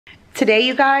Today,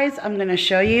 you guys, I'm gonna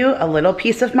show you a little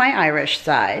piece of my Irish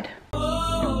side.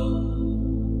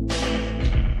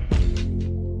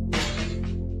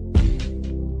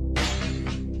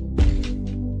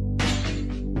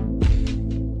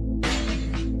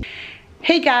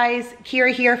 Hey guys,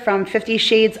 Kira here from 50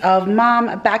 Shades of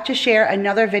Mom, back to share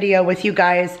another video with you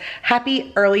guys.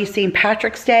 Happy early St.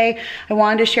 Patrick's Day. I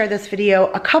wanted to share this video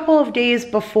a couple of days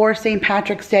before St.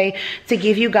 Patrick's Day to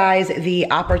give you guys the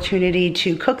opportunity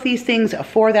to cook these things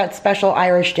for that special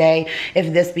Irish day,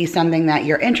 if this be something that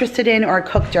you're interested in, or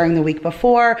cook during the week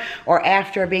before or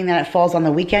after, being that it falls on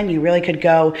the weekend. You really could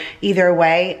go either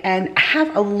way, and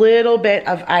have a little bit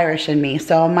of Irish in me.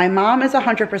 So my mom is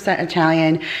 100%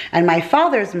 Italian, and my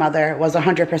father's mother was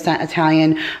 100%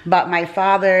 Italian, but my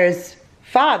father's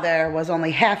father was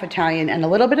only half Italian and a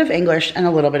little bit of English and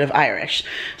a little bit of Irish.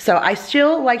 So I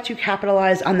still like to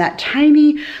capitalize on that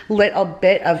tiny little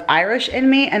bit of Irish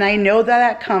in me, and I know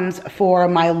that comes for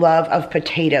my love of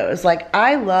potatoes. Like,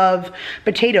 I love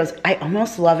potatoes. I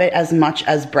almost love it as much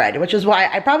as bread, which is why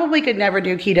I probably could never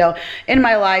do keto in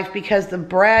my life, because the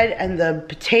bread and the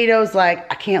potatoes,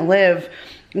 like, I can't live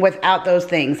without those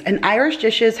things. And Irish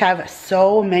dishes have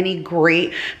so many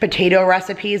great potato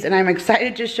recipes, and I'm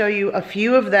excited to show you a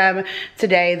few of them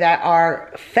today that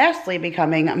are fastly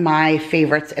becoming my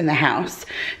favorites in the house.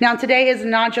 Now, today is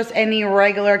not just any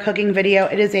regular cooking video.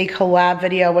 It is a collab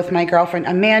video with my girlfriend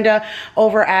Amanda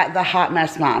over at The Hot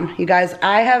Mess Mom. You guys,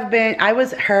 I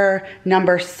was her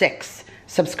number 6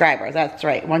 subscriber. That's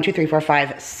right. 1, 2, 3, 4,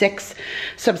 5, 6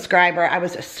 subscriber. I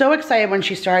was so excited when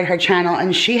she started her channel,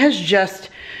 and she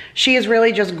has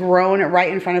really just grown right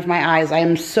in front of my eyes. I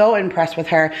am so impressed with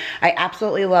her. I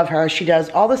absolutely love her. She does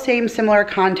all the same similar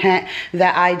content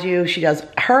that I do. She does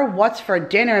her What's for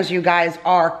Dinners. You guys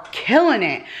are killing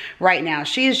it right now.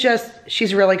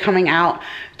 She's really coming out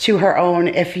to her own.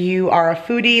 If you are a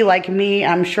foodie like me,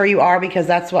 I'm sure you are, because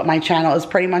that's what my channel is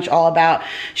pretty much all about.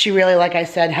 She really, like I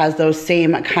said, has those same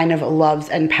kind of loves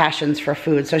and passions for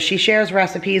food. So she shares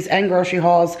recipes and grocery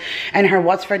hauls and her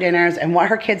What's for Dinners and what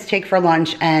her kids take for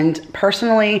lunch. And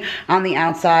personally, on the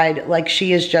outside, like, she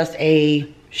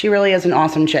really is an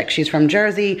awesome chick. She's from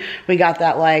Jersey. We got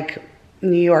that, like,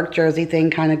 New York, Jersey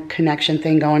thing, kind of connection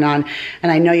thing going on,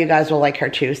 and I know you guys will like her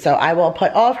too. So I will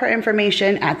put all of her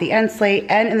information at the end slate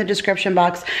and in the description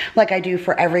box, like I do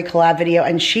for every collab video.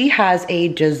 And she has a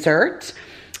dessert,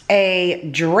 a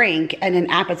drink, and an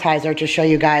appetizer to show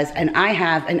you guys, and I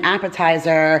have an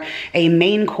appetizer, a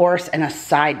main course, and a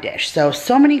side dish.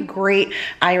 So many great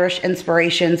Irish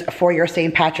inspirations for your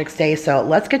St. Patrick's Day. So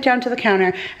let's get down to the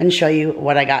counter and show you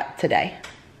what I got today.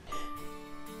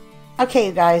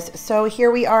 Okay, guys, so here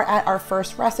we are at our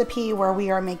first recipe, where we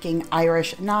are making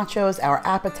Irish nachos, our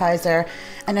appetizer,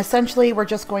 and essentially we're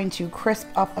just going to crisp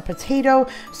up a potato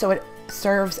so it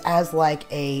serves as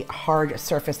like a hard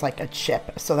surface, like a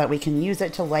chip, so that we can use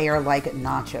it to layer like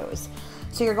nachos.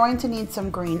 So you're going to need some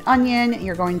green onion,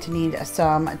 you're going to need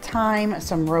some thyme,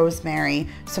 some rosemary,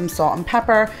 some salt and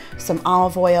pepper, some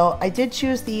olive oil. I did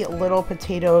choose the Little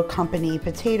Potato Company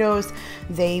potatoes.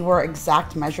 They were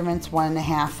exact measurements,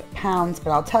 1.5 pounds,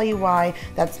 but I'll tell you why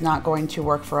that's not going to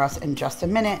work for us in just a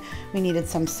minute. We needed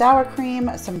some sour cream,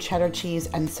 some cheddar cheese,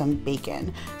 and some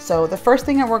bacon. So the first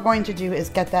thing that we're going to do is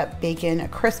get that bacon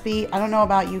crispy. I don't know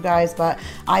about you guys, but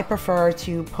I prefer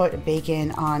to put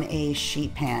bacon on a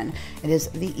sheet pan. It is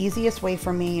the easiest way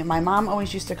for me. My mom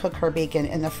always used to cook her bacon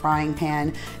in the frying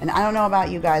pan, and I don't know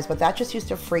about you guys, but that just used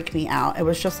to freak me out. It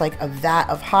was just like a vat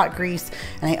of hot grease,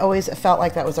 and I always felt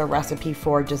like that was a recipe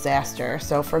for disaster.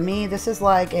 So for me, this is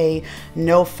like a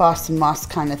no fuss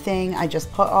must kind of thing. I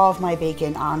just put all of my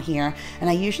bacon on here, and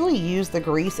I usually use the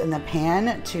grease in the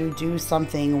pan to do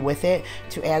something with it,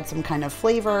 to add some kind of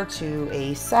flavor to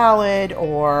a salad,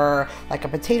 or like a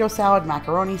potato salad,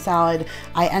 macaroni salad.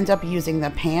 I end up using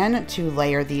the pan to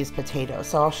layer these potatoes.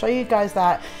 So I'll show you guys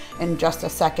that in just a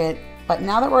second. But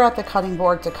now that we're at the cutting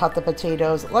board to cut the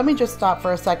potatoes, let me just stop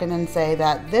for a second and say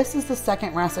that this is the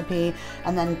second recipe,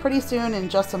 and then pretty soon, in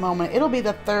just a moment, it'll be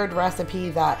the third recipe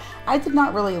that I did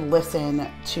not really listen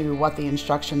to what the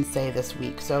instructions say this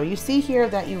week. So you see here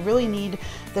that you really need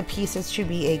the pieces to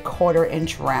be a 1/4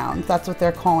 inch round. That's what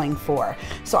they're calling for.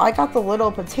 So I got the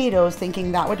little potatoes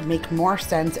thinking that would make more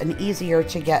sense and easier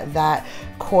to get that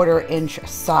 1/4 inch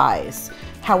size.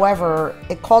 However,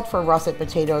 it called for russet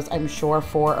potatoes, I'm sure,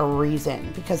 for a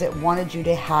reason, because it wanted you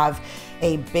to have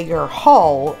a bigger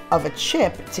hull of a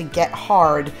chip to get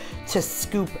hard to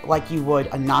scoop like you would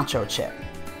a nacho chip.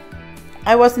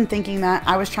 I wasn't thinking that.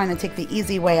 I was trying to take the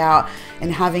easy way out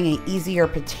and having an easier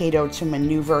potato to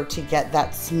maneuver to get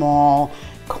that small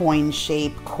coin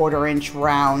shape, 1/4 inch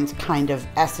round kind of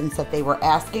essence that they were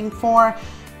asking for.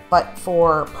 But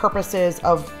for purposes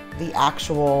of the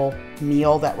actual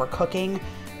meal that we're cooking,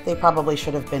 they probably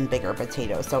should have been bigger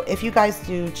potatoes. So if you guys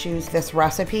do choose this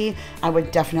recipe, I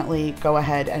would definitely go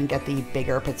ahead and get the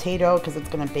bigger potato because it's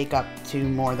going to bake up to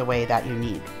more the way that you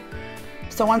need.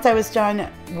 So once I was done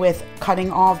with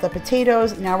cutting all of the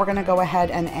potatoes, now we're gonna go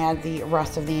ahead and add the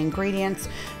rest of the ingredients.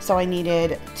 So I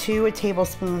needed 2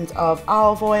 tablespoons of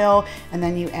olive oil, and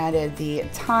then you added the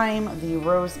thyme, the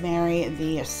rosemary,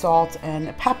 the salt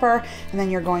and pepper, and then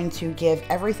you're going to give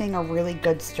everything a really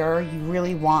good stir. You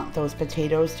really want those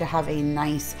potatoes to have a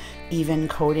nice even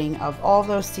coating of all of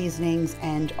those seasonings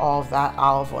and all of that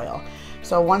olive oil.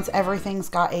 So once everything's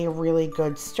got a really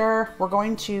good stir, we're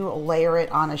going to layer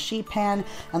it on a sheet pan.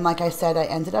 And like I said, I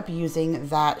ended up using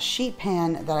that sheet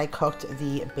pan that I cooked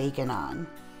the bacon on.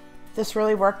 This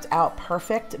really worked out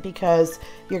perfect because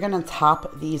you're gonna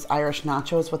top these Irish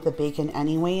nachos with the bacon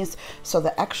anyways. So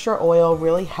the extra oil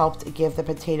really helped give the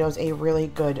potatoes a really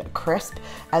good crisp,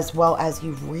 as well as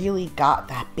you really got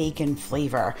that bacon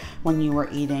flavor when you were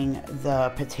eating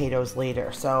the potatoes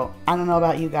later. So I don't know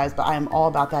about you guys, but I am all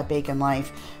about that bacon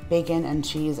life. Bacon and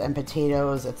cheese and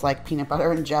potatoes, it's like peanut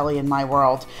butter and jelly in my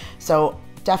world. So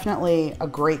definitely a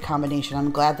great combination.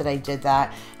 I'm glad that I did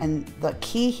that. And the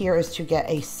key here is to get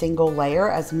a single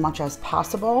layer as much as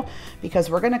possible because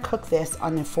we're gonna cook this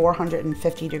on a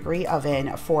 450-degree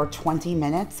oven for 20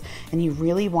 minutes. And you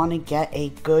really wanna get a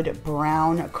good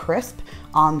brown crisp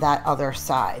on that other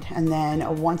side. And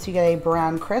then once you get a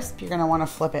brown crisp, you're gonna wanna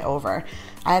flip it over.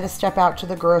 I had to step out to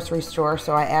the grocery store,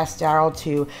 so I asked Daryl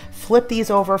to flip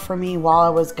these over for me while I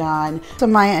was gone. So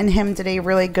Maya and him did a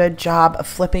really good job of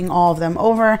flipping all of them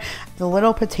over. The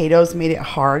little potatoes made it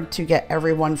hard to get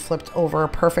everyone flipped over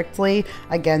perfectly.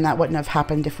 Again, that wouldn't have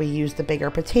happened if we used the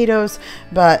bigger potatoes,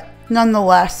 but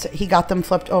nonetheless, he got them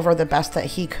flipped over the best that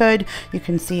he could. You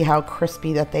can see how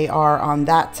crispy that they are on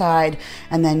that side.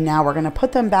 And then now we're gonna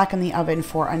put them back in the oven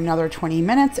for another 20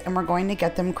 minutes and we're going to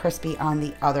get them crispy on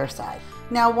the other side.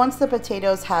 Now, once the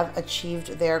potatoes have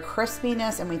achieved their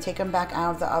crispiness and we take them back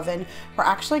out of the oven, we're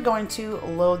actually going to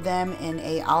load them in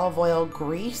a olive oil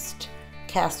greased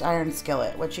cast iron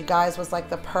skillet, which you guys was like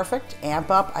the perfect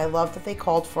amp up. I love that they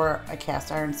called for a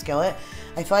cast iron skillet.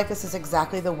 I feel like this is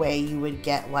exactly the way you would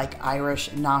get like Irish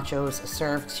nachos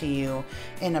served to you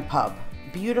in a pub.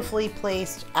 Beautifully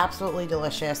placed, absolutely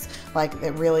delicious. Like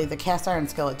it really, the cast iron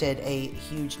skillet did a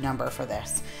huge number for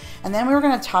this. And then we were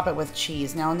gonna top it with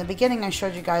cheese. Now in the beginning, I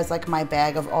showed you guys like my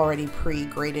bag of already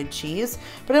pre-grated cheese,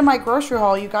 but in my grocery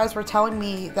haul, you guys were telling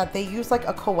me that they use like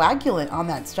a coagulant on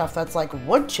that stuff that's like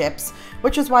wood chips,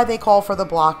 which is why they call for the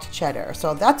blocked cheddar.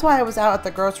 So that's why I was out at the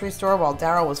grocery store while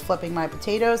Daryl was flipping my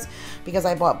potatoes, because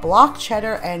I bought blocked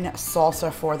cheddar and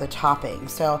salsa for the topping.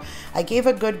 So I gave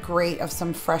a good grate of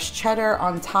some fresh cheddar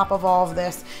on top of all of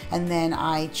this, and then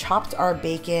I chopped our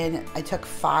bacon. I took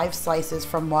 5 slices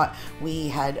from what we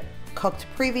had cooked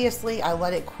previously. I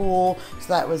let it cool so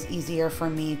that it was easier for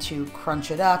me to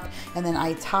crunch it up, and then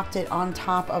I topped it on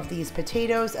top of these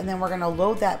potatoes, and then we're gonna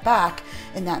load that back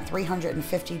in that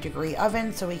 350-degree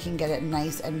oven so we can get it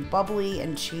nice and bubbly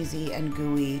and cheesy and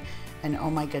gooey. And oh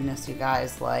my goodness, you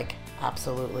guys, like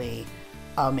absolutely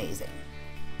amazing.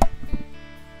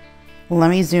 Let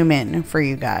me zoom in for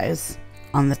you guys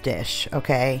on the dish,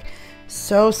 okay?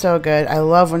 So good. I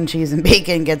love when cheese and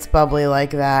bacon gets bubbly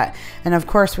like that. And of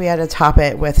course we had to top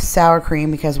it with sour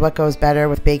cream, because what goes better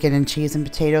with bacon and cheese and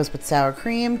potatoes but sour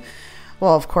cream?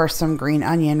 Well, of course, some green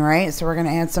onion, right? So we're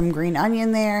gonna add some green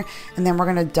onion there, and then we're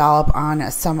gonna dollop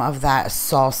on some of that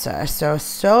salsa.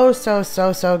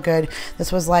 So good.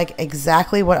 This was like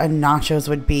exactly what a nachos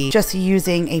would be, just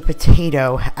using a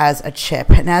potato as a chip.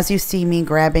 And as you see me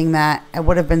grabbing that, it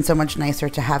would have been so much nicer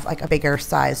to have like a bigger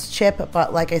sized chip,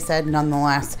 but like I said,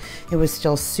 nonetheless, it was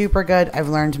still super good. I've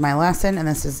learned my lesson, and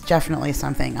this is definitely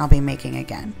something I'll be making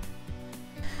again.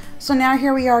 So now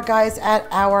here we are, guys, at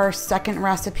our second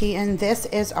recipe, and this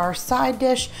is our side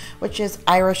dish, which is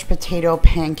Irish potato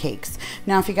pancakes.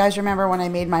 Now, if you guys remember when I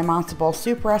made my matzo ball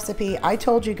soup recipe, I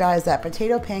told you guys that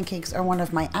potato pancakes are one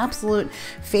of my absolute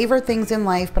favorite things in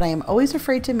life, but I am always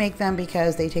afraid to make them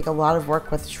because they take a lot of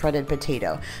work with shredded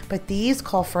potato. But these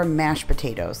call for mashed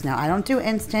potatoes. Now, I don't do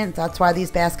instant. That's why these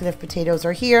basket of potatoes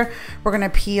are here. We're gonna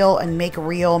peel and make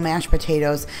real mashed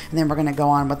potatoes, and then we're gonna go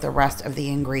on with the rest of the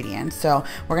ingredients. So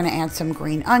we're gonna add some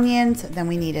green onions, then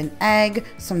we need an egg,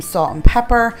 some salt and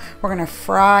pepper. We're gonna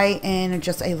fry in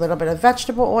just a little bit of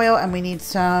vegetable oil, and we need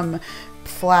some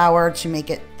flour to make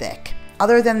it thick.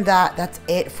 other than that, that's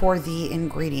it for the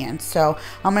ingredients. So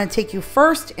I'm going to take you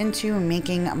first into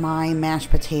making my mashed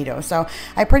potatoes. So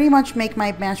I pretty much make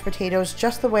my mashed potatoes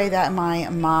just the way that my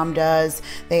mom does.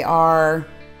 They are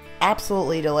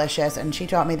absolutely delicious, and she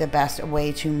taught me the best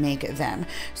way to make them.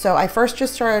 So I first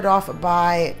just started off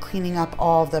by cleaning up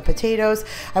all the potatoes.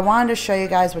 I wanted to show you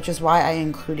guys, which is why I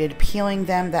included peeling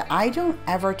them, that I don't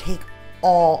ever take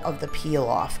all of the peel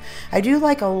off. I do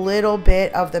like a little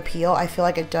bit of the peel. I feel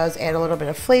like it does add a little bit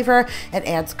of flavor, it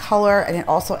adds color, and it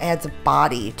also adds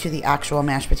body to the actual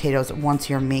mashed potatoes once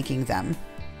you're making them.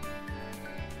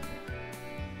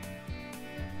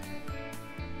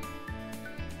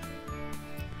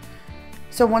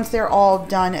 So once they're all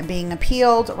done being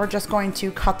peeled, we're just going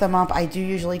to cut them up. I do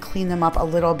usually clean them up a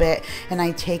little bit, and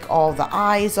I take all the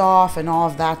eyes off and all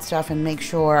of that stuff and make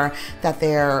sure that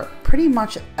they're pretty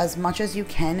much as you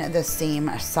can the same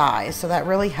size. So that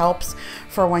really helps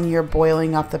for when you're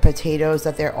boiling up the potatoes,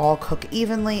 that they're all cooked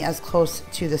evenly, as close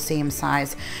to the same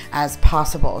size as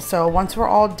possible. So once we're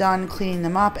all done cleaning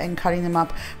them up and cutting them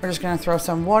up, we're just going to throw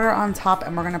some water on top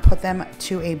and we're going to put them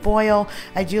to a boil.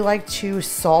 I do like to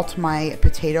salt my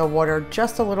potato water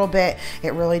just a little bit.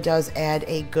 It really does add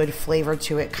a good flavor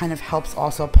to it, kind of helps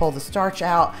also pull the starch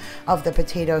out of the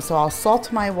potato. So I'll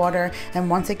salt my water, and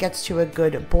once it gets to a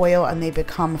good boil and they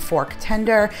become fork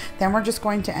tender, then we're just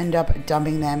going to end up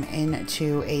dumping them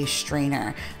into a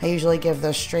strainer. I usually give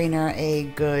the strainer a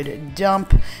good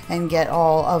dump and get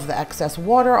all of the excess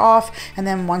water off, and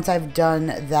then once I've done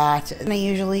that, I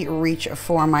usually reach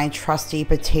for my trusty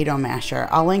potato masher.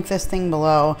 I'll link this thing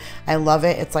below. I love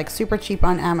it. It's like super cheap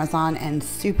on Amazon and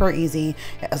super easy.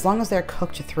 As long as they're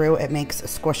cooked through, it makes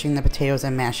squishing the potatoes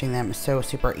and mashing them so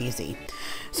super easy.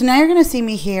 So now you're going to see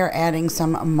me here adding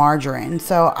some margarine.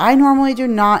 So I normally do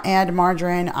not add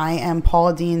margarine. I am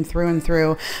Paula Deen through and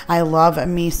through. I love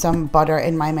me some butter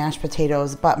in my mashed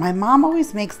potatoes, but my mom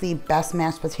always makes the best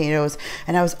mashed potatoes,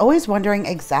 and I was always wondering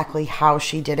exactly how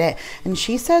she did it, and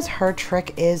she says her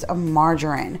trick is a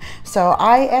margarine. So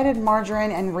I added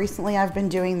margarine, and recently I've been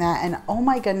doing that, and oh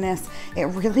my goodness, it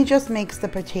really just makes the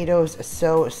potatoes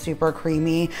so super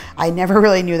creamy. I never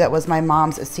really knew that was my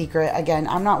mom's secret. Again,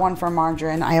 I'm not one for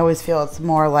margarine. I always feel it's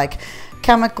more like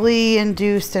chemically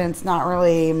induced, and it's not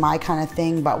really my kind of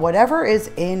thing, but whatever is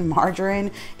in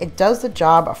margarine, it does the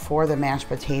job for the mashed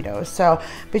potatoes. So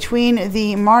between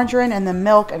the margarine and the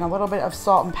milk and a little bit of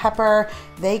salt and pepper,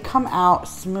 they come out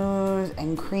smooth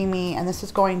and creamy, and this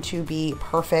is going to be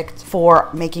perfect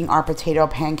for making our potato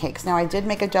pancakes. Now I did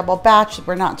make a double batch.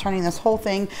 We're not turning this whole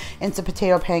thing into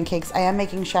potato pancakes. I am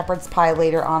making shepherd's pie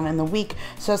later on in the week,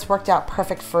 so it's worked out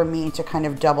perfect for me to kind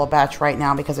of double batch right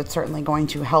now, because it's certainly going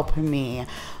to help me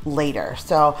later.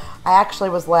 So I actually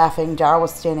was laughing. Daryl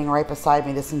was standing right beside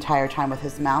me this entire time with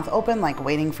his mouth open, like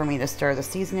waiting for me to stir the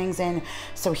seasonings in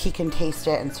so he can taste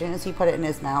it. And as soon as he put it in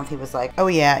his mouth, he was like, oh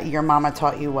yeah, your mama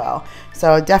taught you well.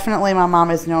 So definitely my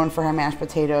mom is known for her mashed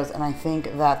potatoes, and I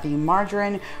think that the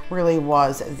margarine really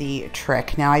was the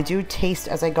trick. Now I do taste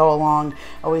as I go along,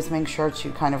 always make sure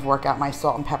to kind of work out my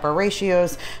salt and pepper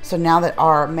ratios. So now that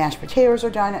our mashed potatoes are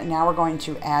done, now we're going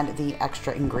to add the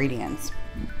extra ingredients.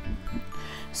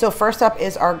 So first up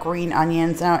is our green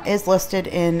onions. Now it is listed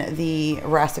in the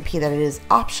recipe that it is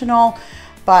optional,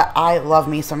 but I love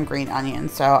me some green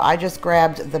onions. So I just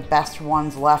grabbed the best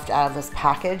ones left out of this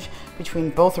package.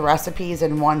 Between both recipes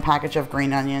and one package of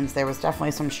green onions, there was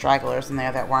definitely some stragglers in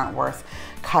there that weren't worth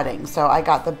cutting. So I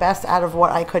got the best out of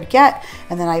what I could get,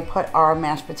 and then I put our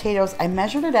mashed potatoes. I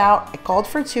measured it out. I called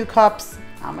for 2 cups.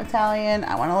 I'm Italian.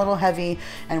 I went a little heavy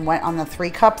and went on the 3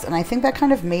 cups, and I think that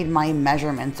kind of made my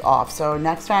measurements off. So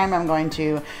next time I'm going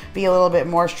to be a little bit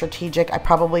more strategic. I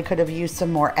probably could have used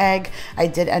some more egg. I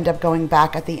did end up going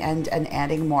back at the end and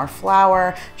adding more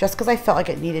flour, just because I felt like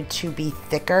it needed to be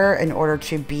thicker in order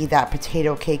to be that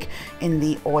potato cake in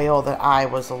the oil that I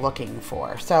was looking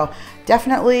for. So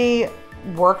definitely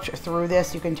worked through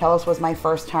this. You can tell this was my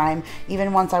first time.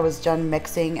 Even once I was done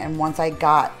mixing and once I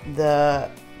got the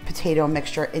potato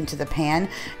mixture into the pan,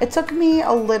 it took me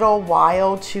a little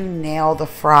while to nail the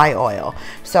fry oil.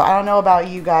 So I don't know about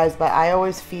you guys, but I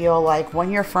always feel like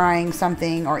when you're frying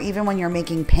something, or even when you're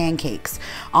making pancakes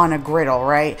on a griddle,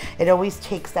 right, it always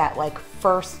takes that like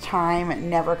first time. It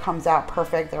never comes out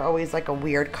perfect. They're always like a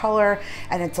weird color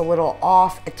and it's a little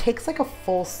off. It takes like a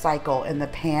full cycle in the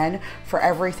pan for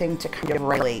everything to kind of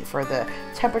regulate, for the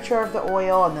temperature of the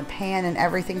oil and the pan and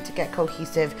everything to get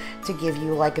cohesive, to give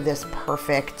you like this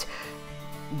perfect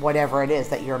whatever it is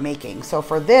that you're making. So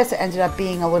for this, it ended up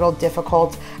being a little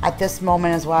difficult at this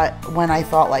moment is when I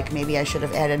thought like maybe I should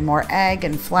have added more egg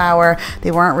and flour.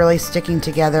 They weren't really sticking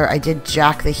together. I did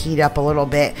jack the heat up a little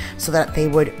bit so that they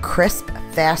would crisp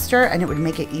faster and it would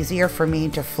make it easier for me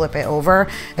to flip it over.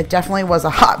 It definitely was a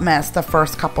hot mess the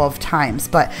first couple of times,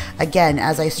 but again,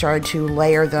 as I started to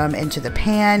layer them into the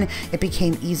pan, it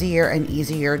became easier and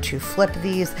easier to flip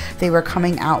these. They were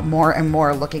coming out more and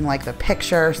more looking like the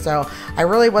picture, so I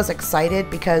really was excited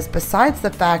because besides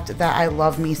the fact that I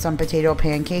love me some potato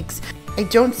pancakes, I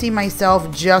don't see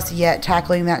myself just yet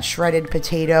tackling that shredded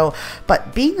potato,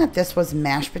 but being that this was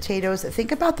mashed potatoes,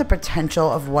 think about the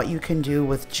potential of what you can do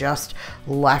with just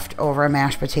leftover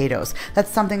mashed potatoes.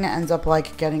 That's something that ends up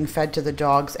like getting fed to the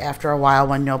dogs after a while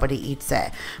when nobody eats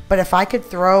it. But if I could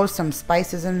throw some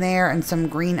spices in there and some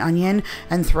green onion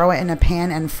and throw it in a pan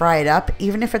and fry it up,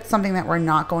 even if it's something that we're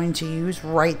not going to use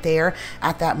right there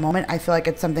at that moment, I feel like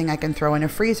it's something I can throw in a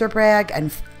freezer bag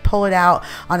and pull it out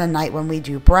on a night when we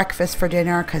do breakfast for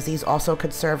dinner, because these also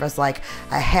could serve as like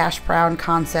a hash brown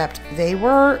concept. They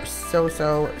were so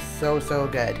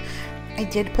good. I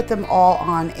did put them all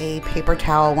on a paper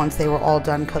towel once they were all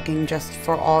done cooking, just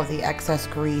for all of the excess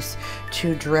grease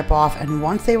to drip off. And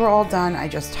once they were all done, I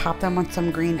just topped them with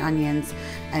some green onions.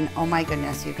 And oh my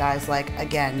goodness, you guys, like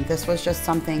again, this was just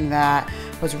something that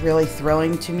was really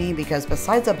thrilling to me because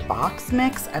besides a box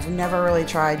mix, I've never really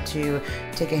tried to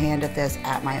take a hand at this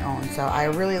at my own. So I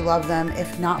really love them.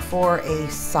 If not for a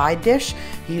side dish,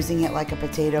 using it like a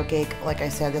potato cake, like I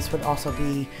said, this would also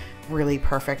be really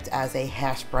perfect as a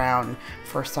hash brown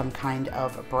for some kind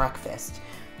of breakfast.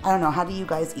 I don't know, how do you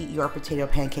guys eat your potato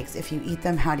pancakes? If you eat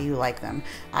them, how do you like them?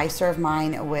 I serve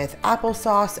mine with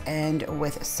applesauce and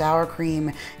with sour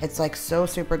cream. It's like so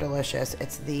super delicious.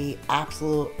 It's the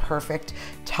absolute perfect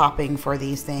topping for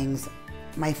these things.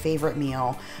 My favorite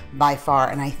meal by far,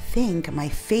 and I think my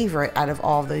favorite out of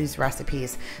all of these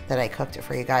recipes that I cooked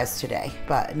for you guys today.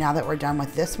 But now that we're done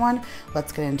with this one,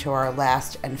 let's get into our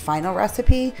last and final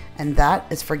recipe, and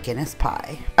that is for Guinness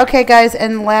pie. Okay guys,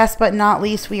 and last but not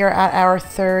least, we are at our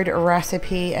third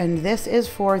recipe, and this is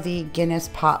for the Guinness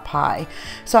pot pie.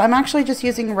 So I'm actually just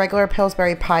using regular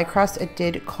Pillsbury pie crust. It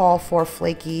did call for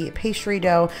flaky pastry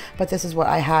dough, but this is what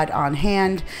I had on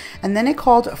hand. And then it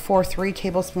called for 3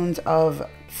 tablespoons of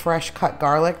fresh cut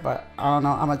garlic, but I don't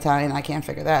know, I'm Italian, I can't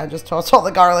figure that. I just tossed all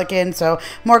the garlic in, so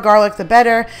more garlic the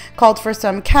better. Called for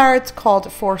some carrots, called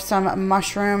for some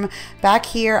mushroom. Back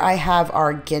here I have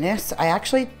our Guinness. I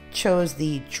actually chose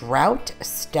the Drought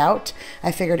Stout.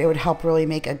 I figured it would help really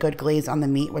make a good glaze on the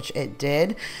meat, which it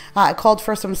did. It called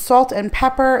for some salt and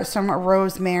pepper, some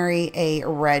rosemary, a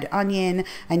red onion.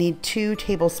 I need 2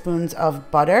 tablespoons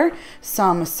of butter,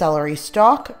 some celery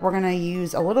stalk. We're going to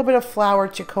use a little bit of flour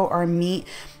to coat our meat.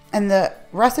 And the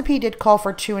recipe did call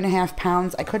for 2.5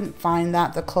 pounds. I couldn't find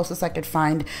that. The closest I could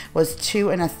find was 2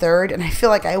 1/3. And I feel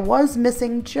like I was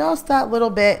missing just that little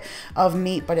bit of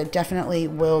meat, but it definitely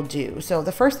will do. So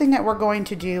the first thing that we're going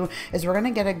to do is we're going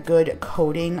to get a good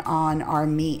coating on our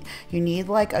meat. You need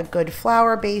like a good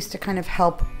flour base to kind of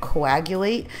help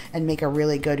coagulate and make a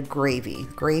really good gravy.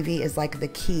 Gravy is like the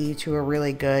key to a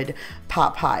really good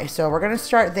pot pie. So we're going to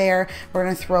start there. We're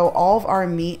going to throw all of our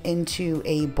meat into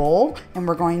a bowl, and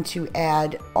we're going to add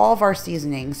all of our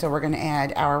seasonings. So we're going to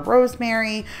add our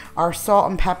rosemary, our salt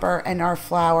and pepper, and our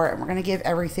flour, and we're going to give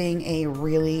everything a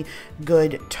really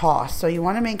good toss. So you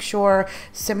want to make sure,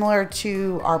 similar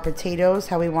to our potatoes,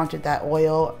 how we wanted that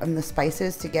oil and the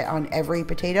spices to get on every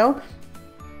potato,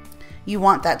 you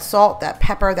want that salt, that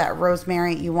pepper, that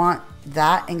rosemary, you want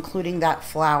that, including that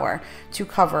flour, to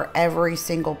cover every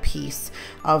single piece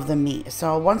of the meat.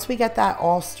 So once we get that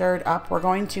all stirred up, we're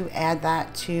going to add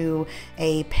that to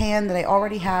a pan that I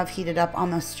already have heated up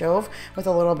on the stove with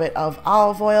a little bit of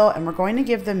olive oil, and we're going to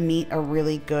give the meat a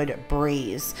really good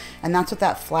braise. And that's what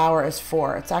that flour is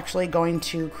for. It's actually going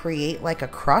to create like a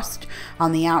crust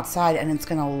on the outside, and it's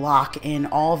going to lock in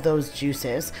all of those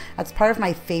juices. That's part of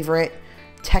my favorite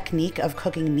technique of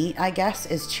cooking meat, I guess,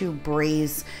 is to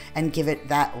braise and give it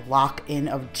that lock in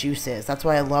of juices. That's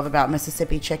what I love about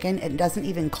Mississippi chicken. It doesn't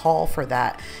even call for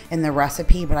that in the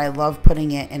recipe, but I love putting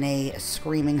it in a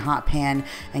screaming hot pan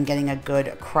and getting a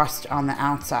good crust on the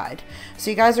outside.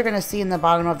 So you guys are going to see in the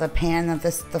bottom of the pan that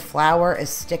the flour is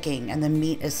sticking and the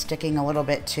meat is sticking a little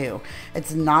bit too.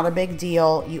 It's not a big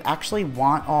deal. You actually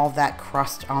want all that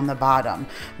crust on the bottom.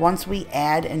 Once we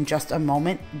add in just a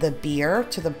moment the beer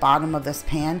to the bottom of this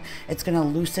pan, it's going to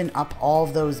loosen up all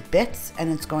of those bits, and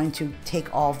it's going to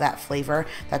take all of that flavor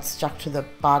that's stuck to the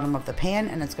bottom of the pan,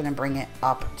 and it's going to bring it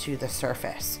up to the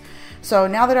surface. So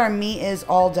now that our meat is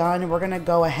all done, we're gonna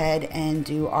go ahead and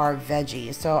do our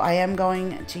veggies. So I am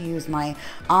going to use my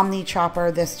Omni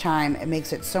chopper this time. It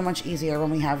makes it so much easier when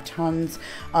we have tons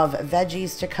of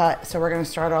veggies to cut. So we're gonna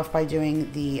start off by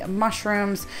doing the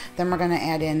mushrooms, then we're gonna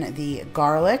add in the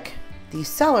garlic, the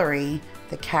celery,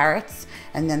 the carrots,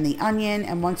 and then the onion.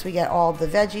 And once we get all the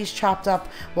veggies chopped up,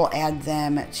 we'll add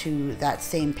them to that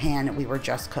same pan we were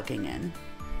just cooking in.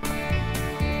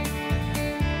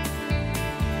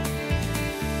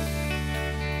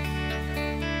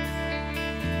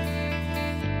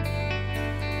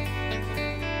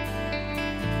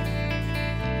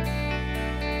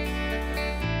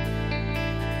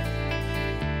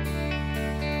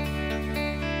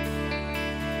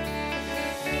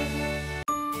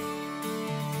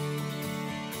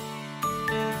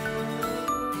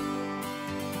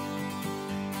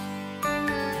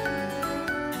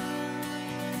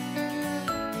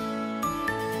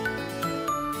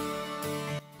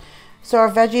 So our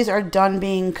veggies are done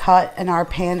being cut and our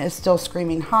pan is still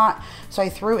screaming hot. So I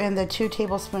threw in the 2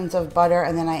 tablespoons of butter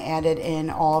and then I added in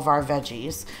all of our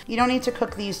veggies. You don't need to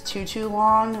cook these too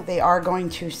long. They are going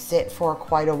to sit for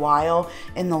quite a while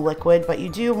in the liquid, but you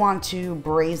do want to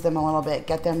braise them a little bit,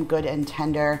 get them good and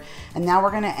tender. And now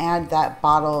we're gonna add that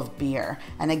bottle of beer.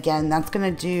 And again, that's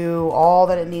gonna do all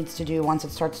that it needs to do once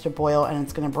it starts to boil, and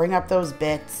it's gonna bring up those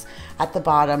bits at the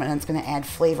bottom, and it's gonna add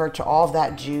flavor to all of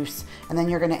that juice. And then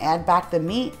you're gonna add back the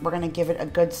meat. We're gonna give it a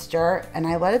good stir, and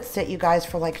I let it sit, you guys,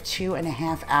 for like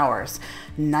 2.5 hours.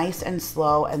 Nice and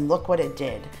slow, and look what it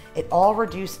did. It all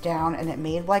reduced down and it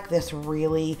made like this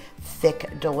really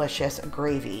thick, delicious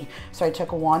gravy. So I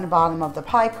took one bottom of the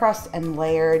pie crust and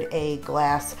layered a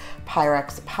glass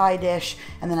Pyrex pie dish,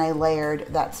 and then I layered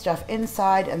that stuff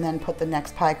inside and then put the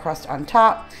next pie crust on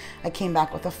top. I came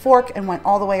back with a fork and went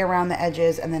all the way around the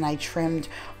edges, and then I trimmed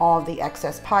all of the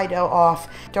excess pie dough off.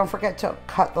 Don't forget to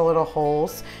cut the little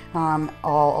holes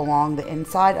all along the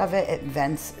inside of it. It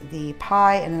vents the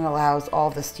pie and it allows all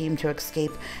the steam to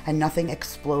escape and nothing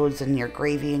explodes in your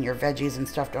gravy, and your veggies and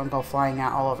stuff don't go flying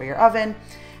out all over your oven.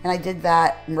 And I did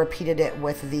that and repeated it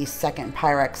with the second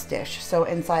Pyrex dish. So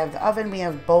inside of the oven, we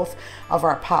have both of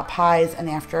our pot pies, and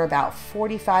after about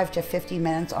 45 to 50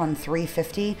 minutes on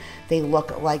 350, they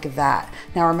look like that.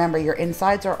 Now remember, your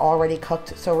insides are already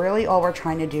cooked, so really all we're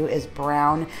trying to do is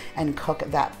brown and cook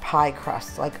that pie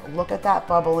crust. Like, look at that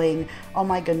bubbling. Oh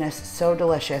my goodness, so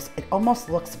delicious. It almost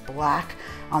looks black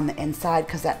on the inside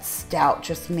because that stout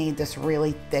just made this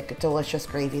really thick, delicious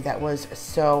gravy that was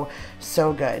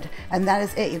so good. And that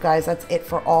is it, you guys. That's it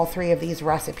for all 3 of these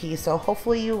recipes. So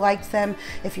hopefully you liked them.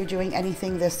 If you're doing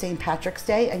anything this St. Patrick's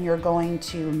Day and you're going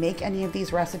to make any of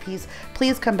these recipes,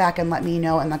 please come back and let me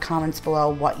know in the comments below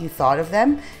what you thought of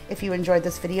them. If you enjoyed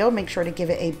this video, make sure to give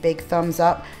it a big thumbs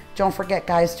up. Don't forget,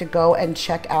 guys, to go and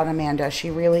check out Amanda. She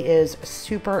really is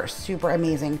super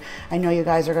amazing. I know you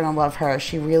guys are going to love her.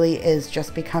 She really is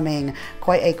just becoming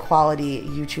quite a quality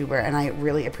YouTuber, and I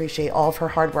really appreciate all of her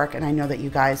hard work, and I know that you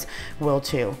guys will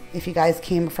too. If you guys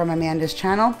came from Amanda's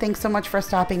channel, thanks so much for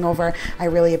stopping over. I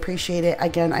really appreciate it.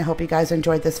 Again, I hope you guys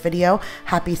enjoyed this video.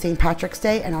 Happy St. Patrick's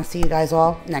Day, and I'll see you guys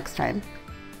all next time.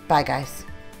 Bye, guys.